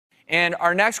And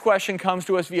our next question comes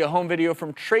to us via home video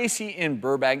from Tracy in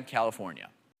Burbank, California.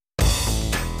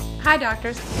 Hi,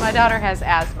 doctors. My daughter has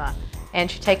asthma,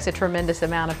 and she takes a tremendous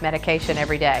amount of medication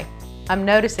every day. I'm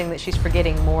noticing that she's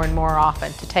forgetting more and more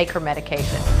often to take her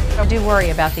medication. I do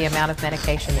worry about the amount of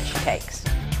medication that she takes.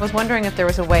 I was wondering if there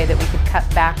was a way that we could cut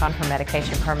back on her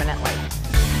medication permanently.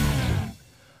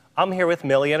 I'm here with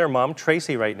Millie and her mom,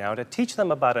 Tracy, right now to teach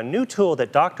them about a new tool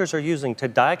that doctors are using to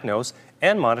diagnose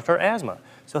and monitor asthma.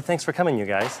 So thanks for coming, you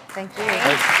guys. Thank you.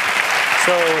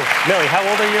 So, Millie, how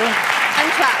old are you?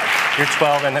 I'm 12. You're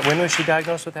 12, and when was she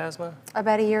diagnosed with asthma?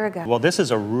 About a year ago. Well, this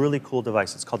is a really cool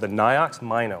device. It's called the Niox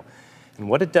Mino. And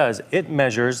what it does, it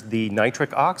measures the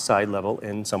nitric oxide level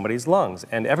in somebody's lungs.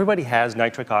 And everybody has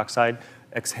nitric oxide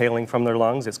exhaling from their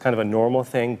lungs. It's kind of a normal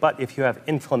thing. But if you have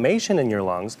inflammation in your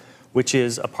lungs, which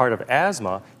is a part of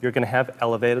asthma, you're going to have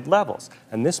elevated levels.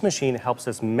 And this machine helps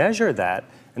us measure that,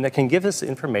 and that can give us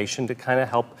information to kind of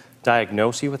help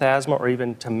diagnose you with asthma or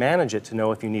even to manage it, to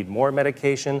know if you need more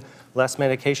medication, less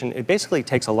medication. It basically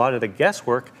takes a lot of the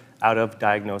guesswork out of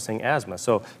diagnosing asthma.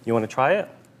 So you want to try it?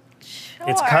 Sure.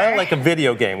 It's kind of like a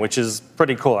video game, which is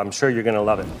pretty cool. I'm sure you're going to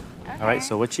love it. Okay. All right,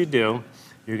 so what you do,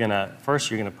 you're going to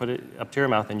put it up to your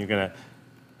mouth, and you're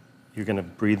going to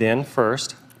breathe in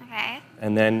first. Okay.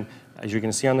 And then, as you're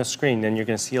going to see on the screen, then you're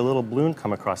going to see a little balloon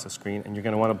come across the screen, and you're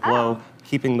going to want to blow,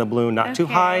 keeping the balloon not too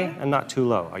high and not too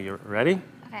low. Are you ready?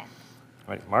 Okay. All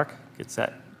right, Mark, get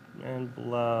set, and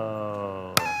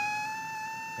blow.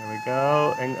 There we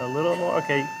go, and a little more.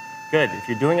 Okay, good. If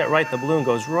you're doing it right, the balloon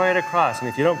goes right across, and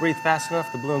if you don't breathe fast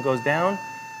enough, the balloon goes down.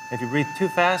 If you breathe too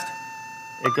fast,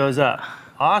 it goes up.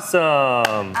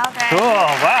 Awesome. Okay. Cool.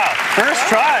 Wow. First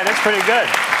try. That's pretty good.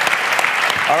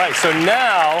 All right, so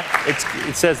now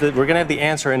it says that we're going to have the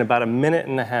answer in about a minute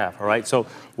and a half, all right? So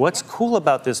what's cool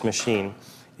about this machine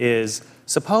is,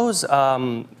 suppose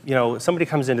somebody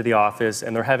comes into the office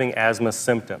and they're having asthma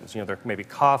symptoms. They're maybe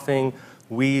coughing,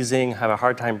 wheezing, have a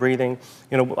hard time breathing.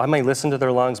 I might listen to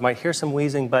their lungs, might hear some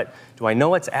wheezing, but do I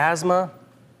know it's asthma?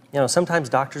 Sometimes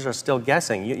doctors are still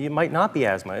guessing. It might not be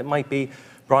asthma. It might be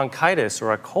bronchitis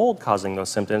or a cold causing those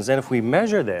symptoms. And if we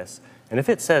measure this, and if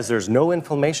it says there's no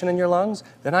inflammation in your lungs,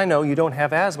 then I know you don't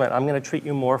have asthma. I'm going to treat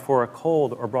you more for a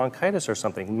cold or bronchitis or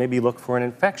something. Maybe look for an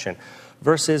infection.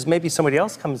 Versus maybe somebody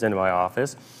else comes into my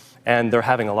office and they're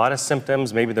having a lot of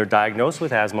symptoms. Maybe they're diagnosed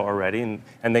with asthma already,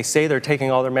 and they say they're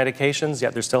taking all their medications,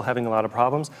 yet they're still having a lot of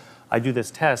problems. I do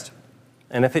this test,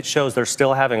 and if it shows they're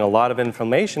still having a lot of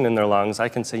inflammation in their lungs, I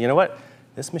can say, you know what,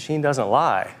 this machine doesn't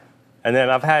lie. And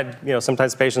then I've had,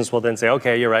 sometimes patients will then say,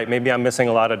 okay, you're right, maybe I'm missing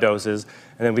a lot of doses,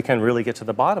 and then we can really get to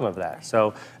the bottom of that.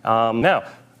 So now,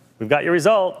 we've got your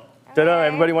result. Ta-da,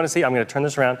 everybody want to see? I'm going to turn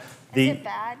this around. Is it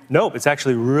bad? Nope, it's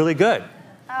actually really good.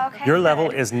 Okay. Your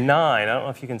level is 9. I don't know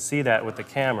if you can see that with the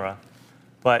camera,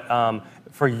 but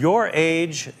for your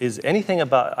age, is anything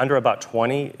under about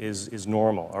 20 is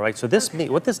normal, all right? So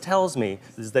what this tells me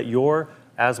is that your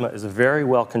asthma is very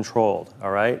well controlled,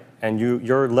 all right? And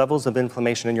your levels of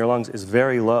inflammation in your lungs is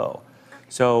very low.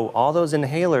 So all those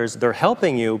inhalers, they're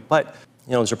helping you, but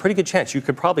there's a pretty good chance you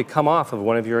could probably come off of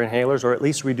one of your inhalers or at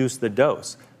least reduce the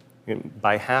dose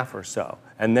by half or so.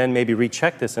 And then maybe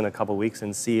recheck this in a couple weeks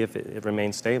and see if it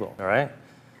remains stable, all right?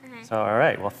 So, all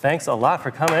right, well, thanks a lot for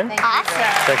coming.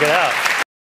 Awesome. Check it out.